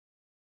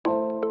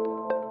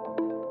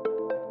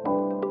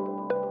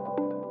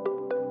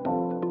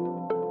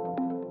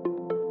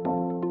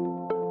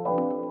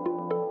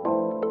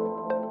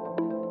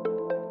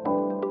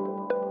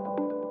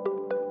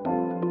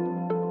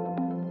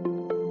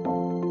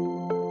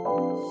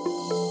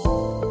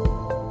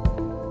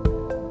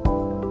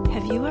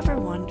you ever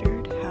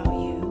wondered how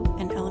you,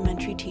 an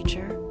elementary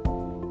teacher,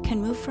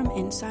 can move from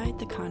inside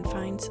the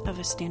confines of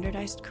a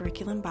standardized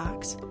curriculum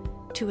box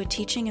to a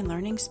teaching and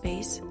learning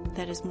space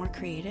that is more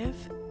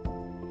creative?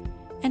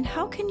 And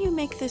how can you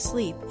make this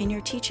leap in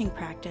your teaching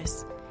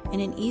practice in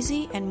an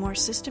easy and more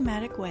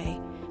systematic way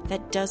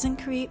that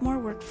doesn't create more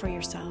work for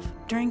yourself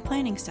during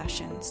planning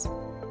sessions?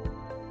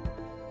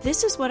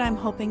 This is what I'm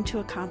hoping to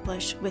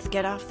accomplish with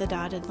Get Off the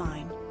Dotted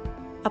Line,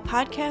 a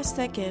podcast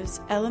that gives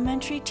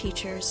elementary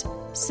teachers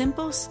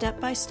simple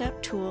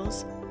step-by-step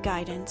tools,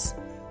 guidance,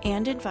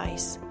 and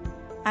advice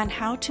on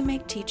how to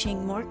make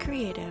teaching more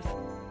creative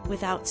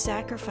without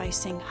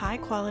sacrificing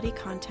high-quality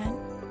content,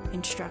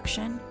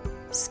 instruction,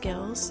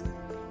 skills,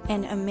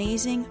 and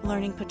amazing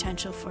learning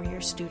potential for your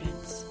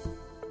students.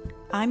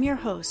 I'm your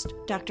host,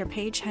 Dr.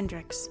 Paige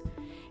Hendricks,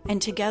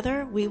 and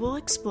together we will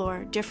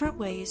explore different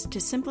ways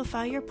to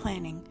simplify your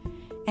planning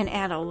and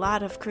add a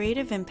lot of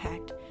creative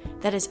impact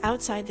that is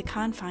outside the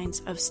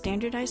confines of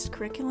standardized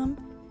curriculum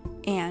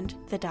and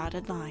the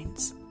dotted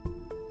lines.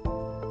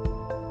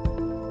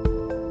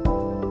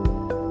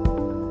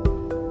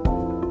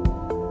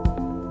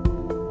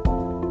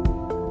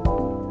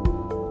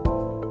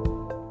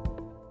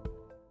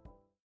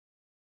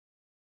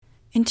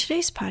 In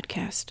today's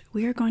podcast,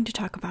 we are going to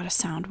talk about a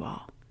sound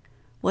wall,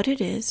 what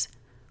it is,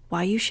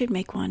 why you should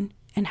make one,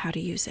 and how to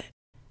use it.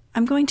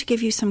 I'm going to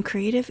give you some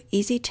creative,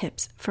 easy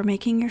tips for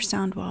making your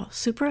sound wall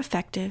super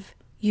effective,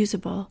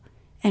 usable,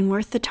 and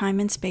worth the time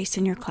and space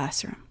in your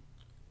classroom.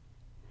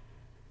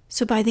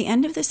 So by the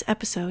end of this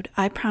episode,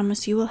 I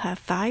promise you will have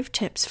 5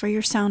 tips for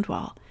your sound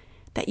wall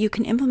that you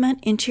can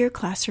implement into your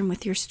classroom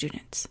with your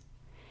students.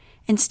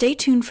 And stay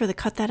tuned for the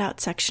Cut That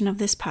Out section of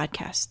this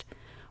podcast,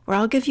 where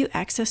I'll give you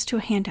access to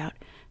a handout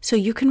so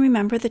you can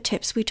remember the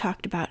tips we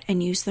talked about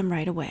and use them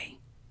right away.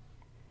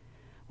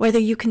 Whether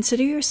you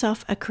consider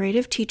yourself a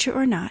creative teacher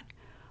or not,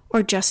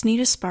 or just need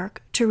a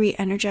spark to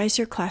re-energize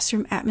your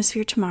classroom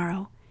atmosphere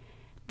tomorrow,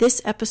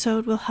 this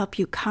episode will help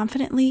you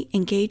confidently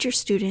engage your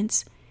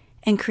students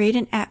and create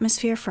an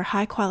atmosphere for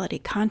high-quality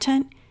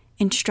content,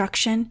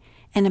 instruction,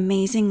 and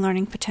amazing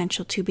learning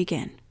potential to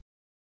begin.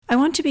 I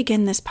want to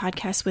begin this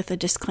podcast with a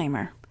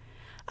disclaimer.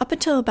 Up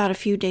until about a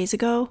few days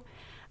ago,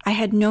 I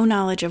had no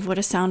knowledge of what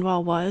a sound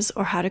wall was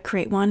or how to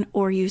create one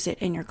or use it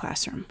in your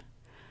classroom.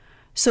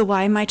 So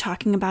why am I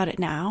talking about it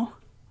now?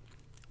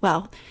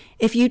 Well,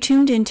 if you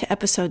tuned into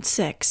episode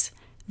 6,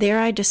 there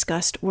I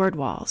discussed word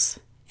walls.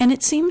 And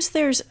it seems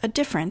there's a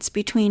difference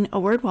between a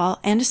word wall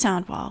and a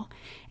sound wall,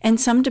 and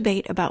some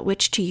debate about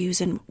which to use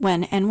and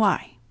when and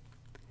why.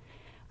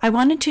 I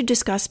wanted to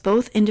discuss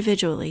both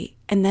individually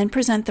and then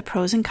present the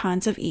pros and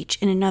cons of each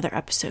in another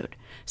episode,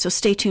 so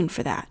stay tuned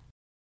for that.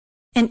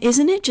 And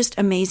isn't it just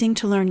amazing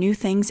to learn new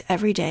things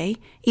every day,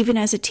 even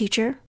as a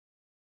teacher?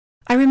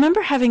 I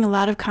remember having a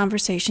lot of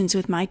conversations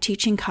with my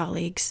teaching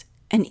colleagues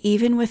and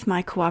even with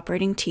my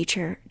cooperating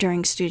teacher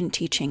during student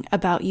teaching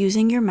about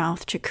using your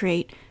mouth to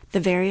create the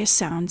various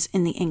sounds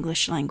in the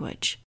English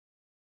language.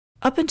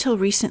 Up until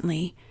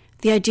recently,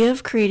 the idea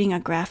of creating a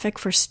graphic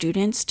for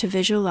students to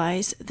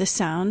visualize the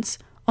sounds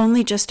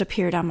only just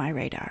appeared on my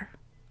radar.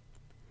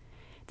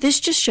 This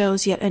just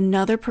shows yet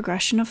another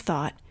progression of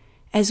thought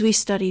as we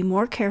study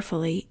more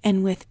carefully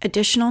and with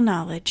additional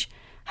knowledge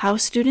how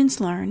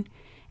students learn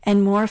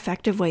and more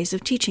effective ways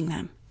of teaching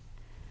them.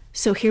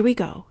 So here we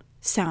go,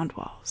 sound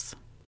walls.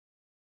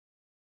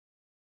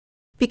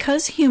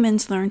 Because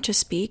humans learn to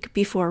speak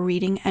before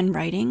reading and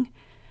writing,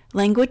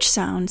 language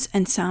sounds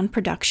and sound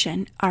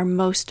production are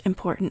most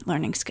important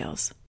learning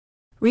skills.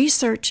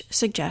 Research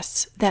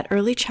suggests that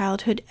early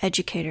childhood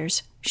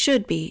educators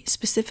should be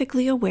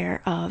specifically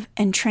aware of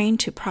and trained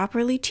to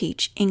properly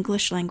teach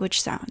English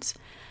language sounds,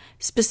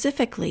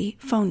 specifically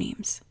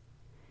phonemes.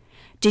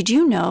 Did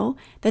you know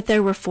that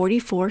there were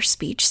 44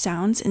 speech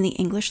sounds in the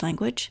English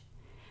language?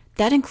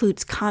 That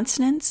includes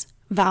consonants,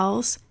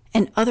 vowels,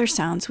 and other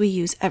sounds we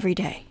use every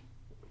day.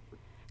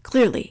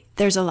 Clearly,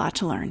 there's a lot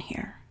to learn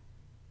here.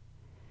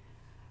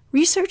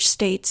 Research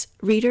states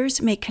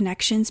readers make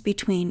connections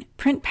between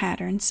print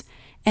patterns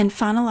and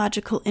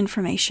phonological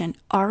information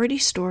already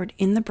stored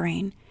in the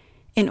brain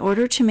in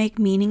order to make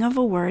meaning of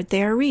a word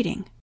they are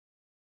reading.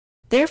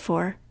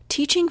 Therefore,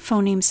 teaching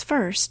phonemes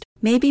first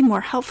may be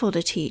more helpful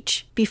to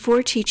teach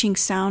before teaching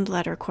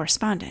sound-letter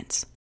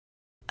correspondence.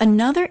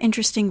 Another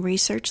interesting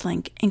research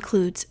link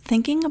includes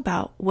thinking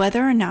about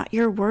whether or not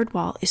your word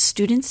wall is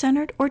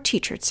student-centered or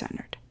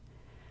teacher-centered.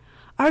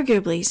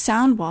 Arguably,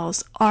 sound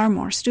walls are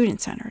more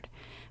student-centered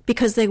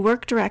because they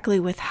work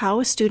directly with how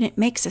a student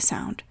makes a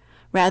sound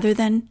rather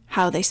than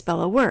how they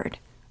spell a word,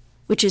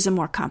 which is a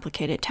more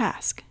complicated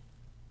task.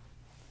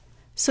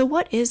 So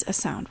what is a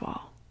sound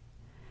wall?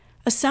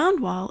 A sound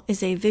wall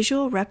is a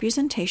visual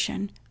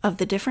representation of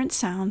the different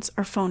sounds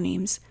or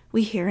phonemes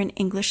we hear in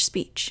English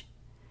speech.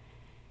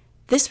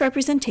 This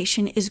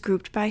representation is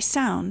grouped by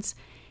sounds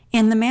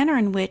and the manner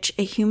in which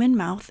a human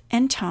mouth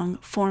and tongue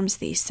forms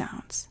these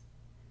sounds.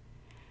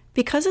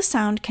 Because a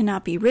sound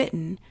cannot be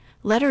written,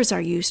 letters are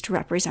used to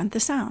represent the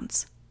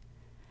sounds.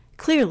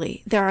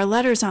 Clearly, there are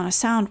letters on a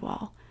sound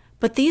wall,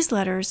 But these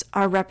letters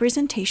are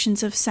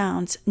representations of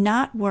sounds,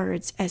 not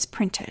words as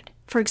printed.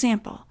 For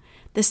example,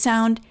 the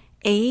sound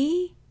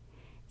A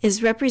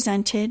is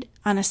represented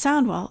on a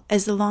sound wall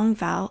as the long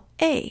vowel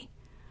A,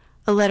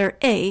 a letter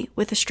A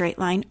with a straight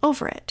line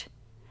over it.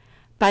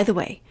 By the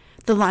way,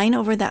 the line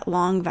over that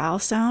long vowel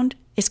sound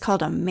is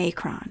called a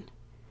macron.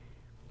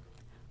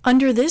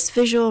 Under this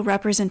visual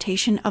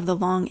representation of the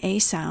long A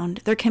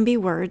sound, there can be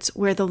words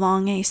where the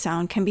long A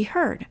sound can be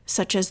heard,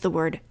 such as the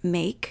word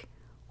make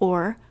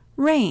or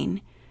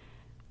rain.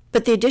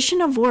 But the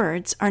addition of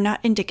words are not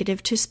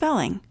indicative to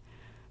spelling.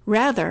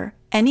 Rather,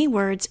 any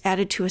words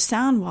added to a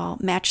sound wall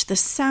match the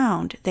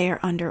sound they are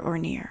under or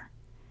near.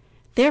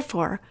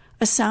 Therefore,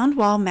 a sound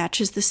wall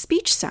matches the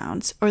speech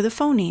sounds or the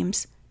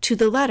phonemes to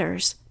the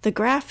letters, the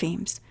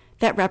graphemes,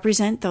 that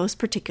represent those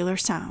particular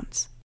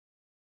sounds.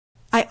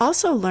 I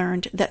also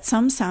learned that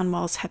some sound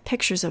walls have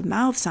pictures of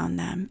mouths on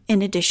them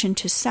in addition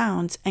to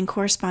sounds and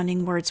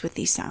corresponding words with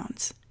these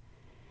sounds.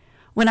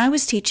 When I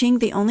was teaching,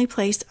 the only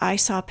place I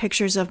saw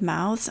pictures of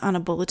mouths on a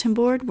bulletin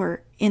board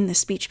were in the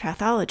speech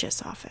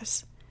pathologist's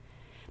office.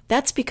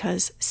 That's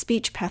because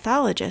speech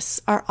pathologists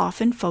are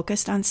often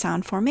focused on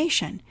sound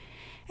formation,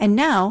 and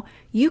now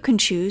you can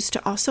choose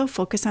to also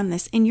focus on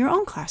this in your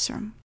own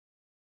classroom.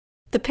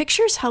 The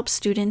pictures help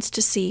students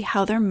to see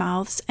how their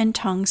mouths and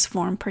tongues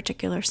form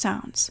particular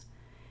sounds.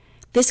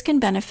 This can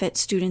benefit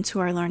students who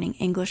are learning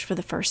English for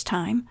the first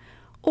time,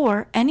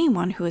 or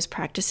anyone who is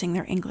practicing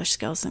their English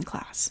skills in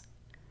class.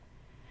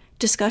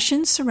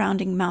 Discussions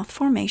surrounding mouth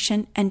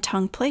formation and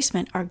tongue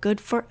placement are good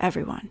for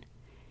everyone,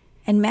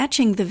 and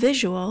matching the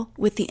visual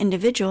with the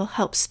individual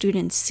helps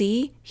students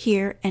see,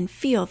 hear, and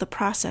feel the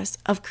process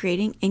of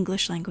creating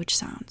English language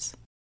sounds.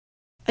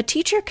 A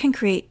teacher can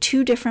create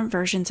two different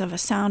versions of a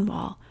sound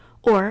wall,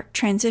 or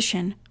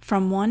transition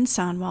from one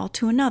sound wall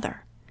to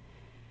another.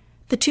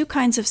 The two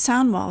kinds of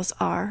sound walls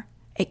are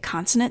a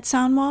consonant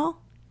sound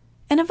wall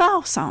and a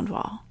vowel sound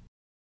wall.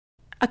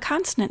 A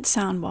consonant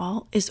sound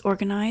wall is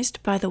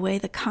organized by the way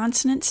the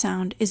consonant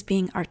sound is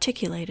being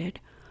articulated,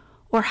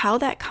 or how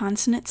that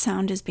consonant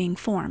sound is being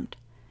formed.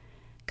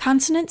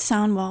 Consonant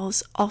sound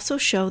walls also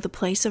show the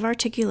place of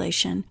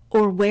articulation,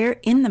 or where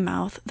in the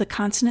mouth the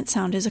consonant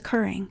sound is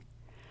occurring.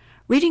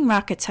 Reading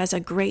Rockets has a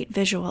great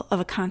visual of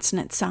a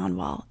consonant sound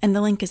wall, and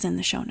the link is in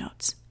the show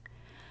notes.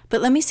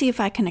 But let me see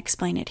if I can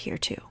explain it here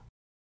too.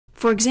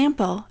 For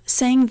example,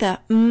 saying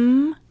the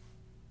m,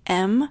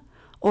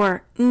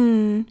 or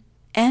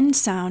n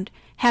sound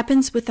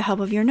happens with the help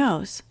of your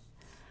nose.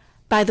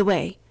 By the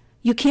way,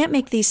 you can't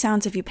make these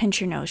sounds if you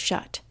pinch your nose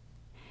shut.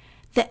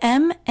 The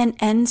m and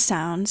n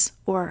sounds,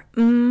 or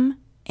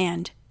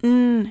and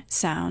n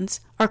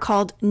sounds, are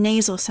called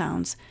nasal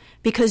sounds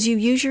because you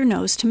use your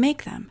nose to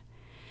make them.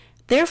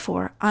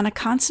 Therefore, on a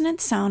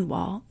consonant sound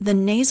wall, the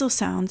nasal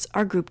sounds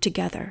are grouped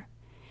together.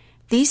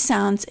 These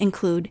sounds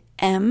include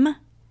m,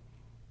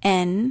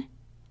 n,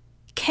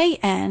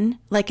 kn,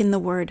 like in the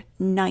word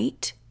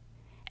night,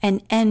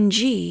 and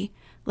ng,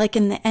 like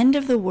in the end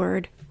of the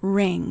word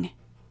ring.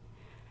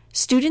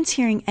 Students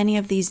hearing any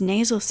of these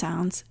nasal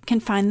sounds can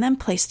find them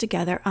placed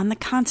together on the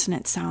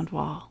consonant sound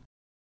wall.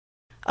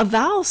 A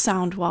vowel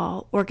sound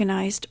wall,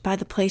 organized by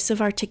the place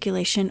of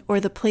articulation or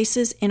the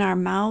places in our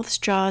mouths,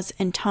 jaws,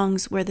 and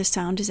tongues where the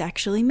sound is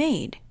actually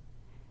made.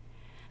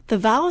 The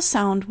vowel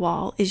sound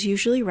wall is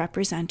usually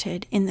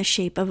represented in the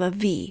shape of a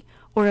V,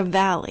 or a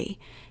valley,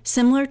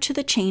 similar to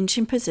the change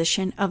in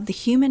position of the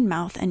human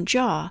mouth and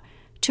jaw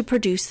to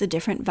produce the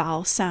different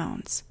vowel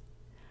sounds.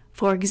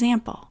 For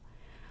example,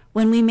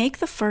 when we make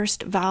the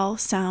first vowel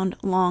sound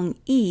long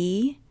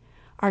E,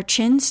 our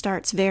chin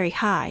starts very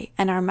high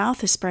and our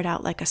mouth is spread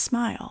out like a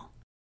smile.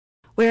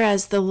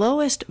 Whereas the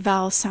lowest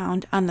vowel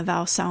sound on the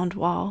vowel sound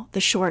wall, the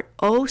short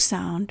O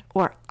sound,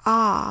 or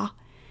ah,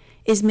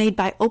 is made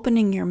by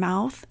opening your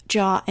mouth,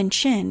 jaw, and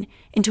chin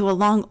into a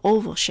long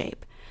oval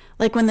shape,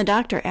 like when the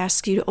doctor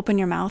asks you to open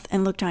your mouth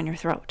and look down your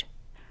throat.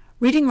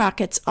 Reading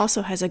Rockets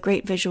also has a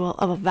great visual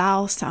of a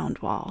vowel sound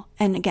wall,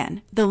 and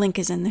again, the link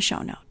is in the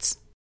show notes.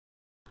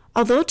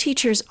 Although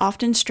teachers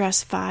often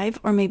stress 5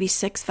 or maybe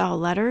 6 vowel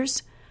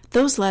letters,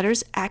 those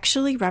letters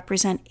actually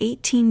represent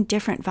 18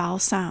 different vowel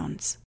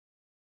sounds.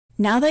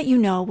 Now that you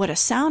know what a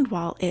sound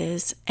wall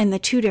is and the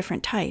 2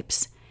 different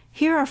types,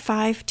 here are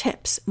 5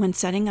 tips when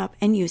setting up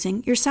and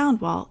using your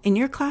sound wall in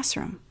your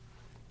classroom.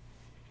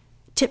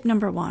 Tip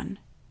number 1.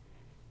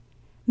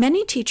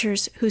 Many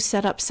teachers who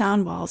set up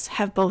sound walls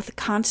have both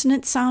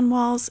consonant sound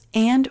walls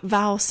and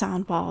vowel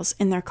sound walls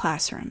in their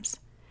classrooms.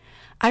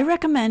 I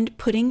recommend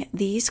putting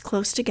these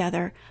close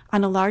together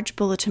on a large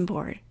bulletin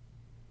board.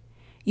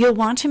 You'll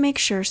want to make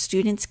sure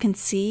students can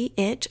see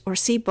it or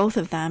see both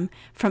of them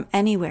from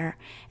anywhere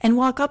and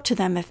walk up to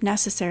them if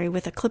necessary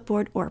with a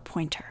clipboard or a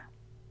pointer.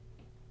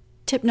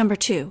 Tip number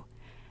 2.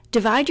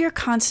 Divide your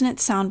consonant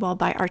sound wall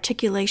by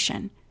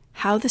articulation,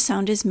 how the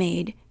sound is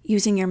made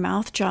using your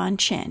mouth, jaw, and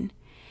chin,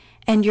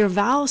 and your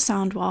vowel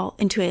sound wall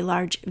into a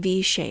large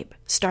V shape,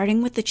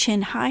 starting with the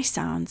chin high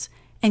sounds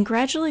and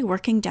gradually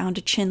working down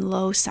to chin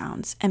low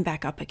sounds and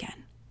back up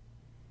again.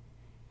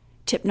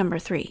 Tip number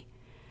 3.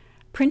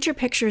 Print your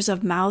pictures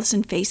of mouths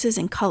and faces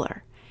in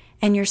color,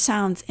 and your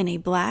sounds in a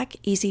black,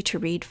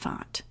 easy-to-read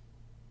font.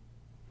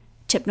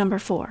 Tip number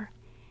 4.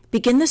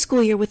 Begin the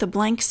school year with a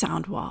blank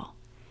sound wall.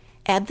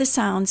 Add the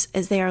sounds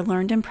as they are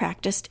learned and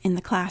practiced in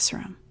the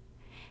classroom.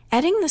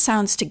 Adding the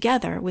sounds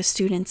together with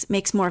students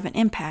makes more of an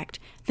impact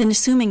than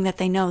assuming that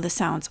they know the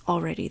sounds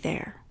already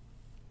there.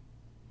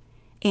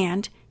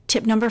 And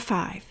tip number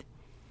 5.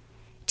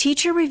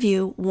 Teach or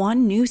review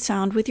one new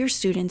sound with your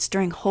students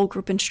during whole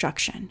group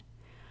instruction.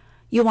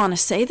 You'll want to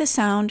say the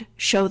sound,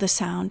 show the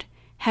sound,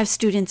 have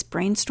students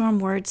brainstorm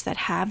words that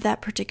have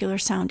that particular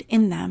sound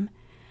in them,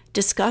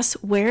 discuss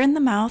where in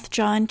the mouth,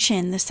 jaw, and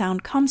chin the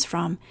sound comes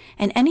from,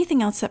 and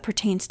anything else that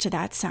pertains to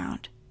that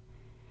sound.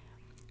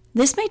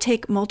 This may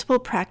take multiple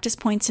practice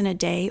points in a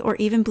day or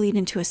even bleed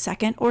into a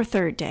second or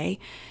third day,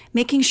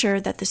 making sure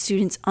that the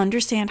students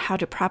understand how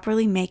to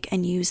properly make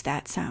and use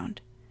that sound.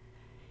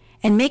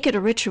 And make it a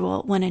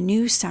ritual when a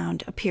new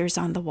sound appears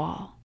on the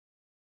wall.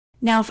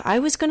 Now, if I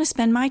was going to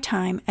spend my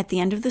time at the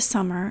end of the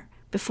summer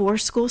before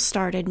school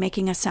started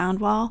making a sound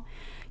wall,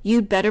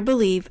 you'd better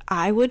believe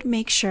I would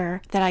make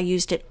sure that I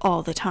used it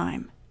all the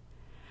time.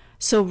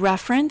 So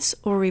reference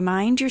or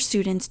remind your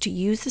students to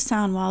use the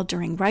sound wall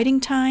during writing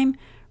time,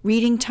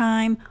 reading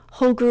time,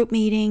 whole group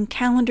meeting,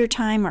 calendar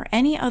time, or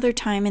any other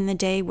time in the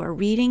day where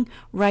reading,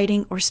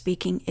 writing, or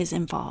speaking is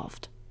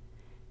involved.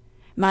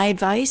 My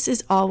advice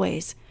is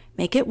always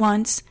make it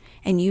once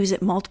and use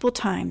it multiple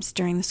times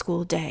during the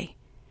school day.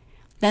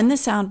 Then the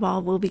sound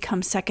wall will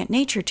become second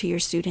nature to your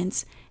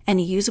students and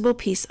a usable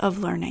piece of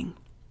learning.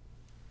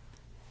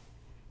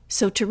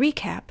 So to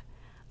recap,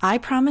 I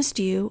promised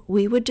you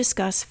we would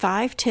discuss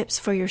 5 tips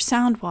for your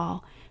sound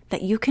wall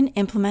that you can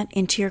implement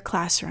into your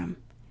classroom.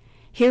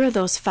 Here are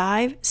those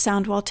 5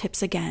 sound wall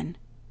tips again.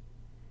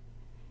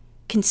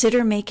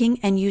 Consider making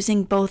and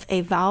using both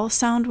a vowel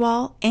sound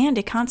wall and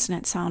a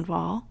consonant sound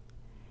wall.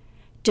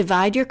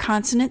 Divide your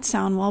consonant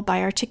sound wall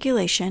by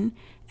articulation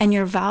and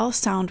your vowel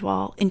sound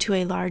wall into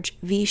a large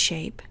V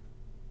shape.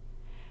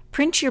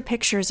 Print your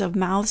pictures of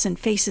mouths and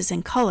faces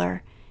in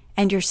color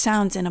and your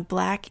sounds in a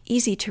black,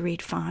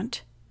 easy-to-read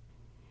font.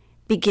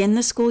 Begin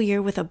the school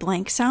year with a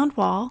blank sound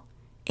wall,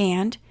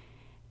 and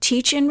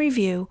teach and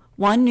review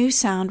one new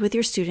sound with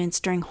your students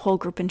during whole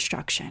group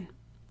instruction.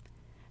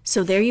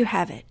 So there you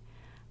have it,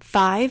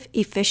 5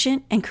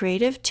 efficient and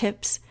creative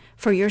tips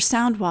for your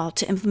sound wall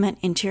to implement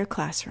into your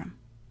classroom.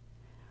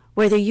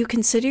 Whether you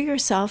consider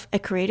yourself a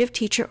creative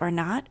teacher or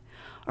not,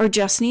 or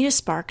just need a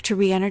spark to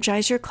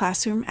re-energize your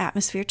classroom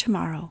atmosphere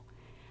tomorrow,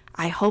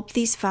 I hope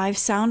these 5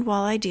 sound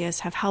wall ideas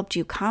have helped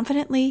you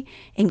confidently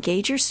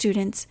engage your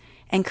students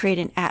and create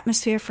an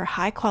atmosphere for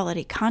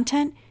high-quality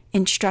content,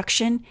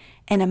 instruction,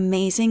 and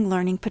amazing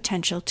learning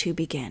potential to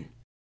begin.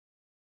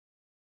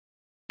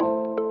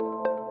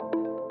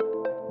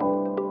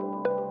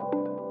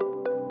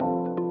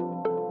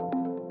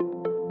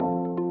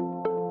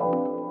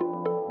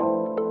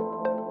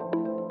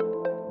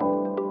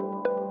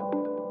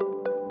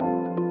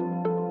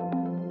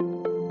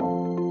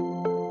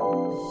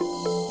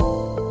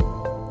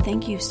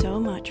 Thank you so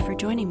much for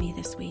joining me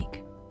this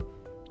week.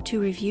 To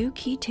review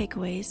key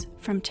takeaways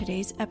from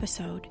today's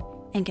episode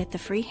and get the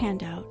free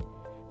handout,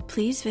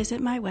 please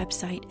visit my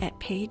website at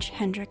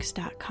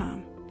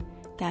paigehendricks.com.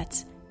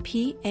 That's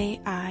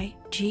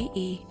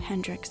P-A-I-G-E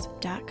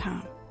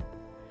Hendricks.com.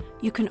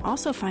 You can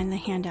also find the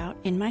handout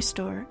in my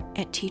store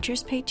at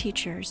Teachers Pay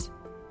Teachers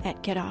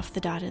at Get Off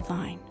the Dotted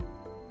Line.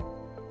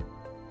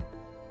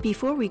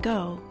 Before we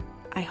go,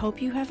 I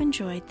hope you have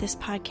enjoyed this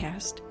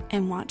podcast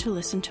and want to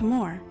listen to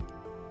more.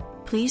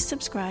 Please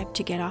subscribe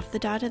to Get Off the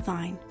Dotted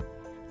Line.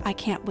 I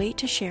can't wait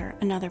to share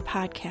another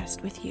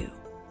podcast with you.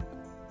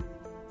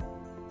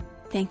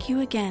 Thank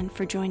you again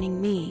for joining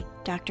me,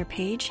 Dr.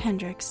 Paige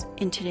Hendricks,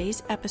 in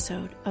today's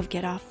episode of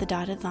Get Off the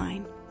Dotted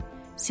Line.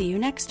 See you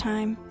next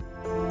time.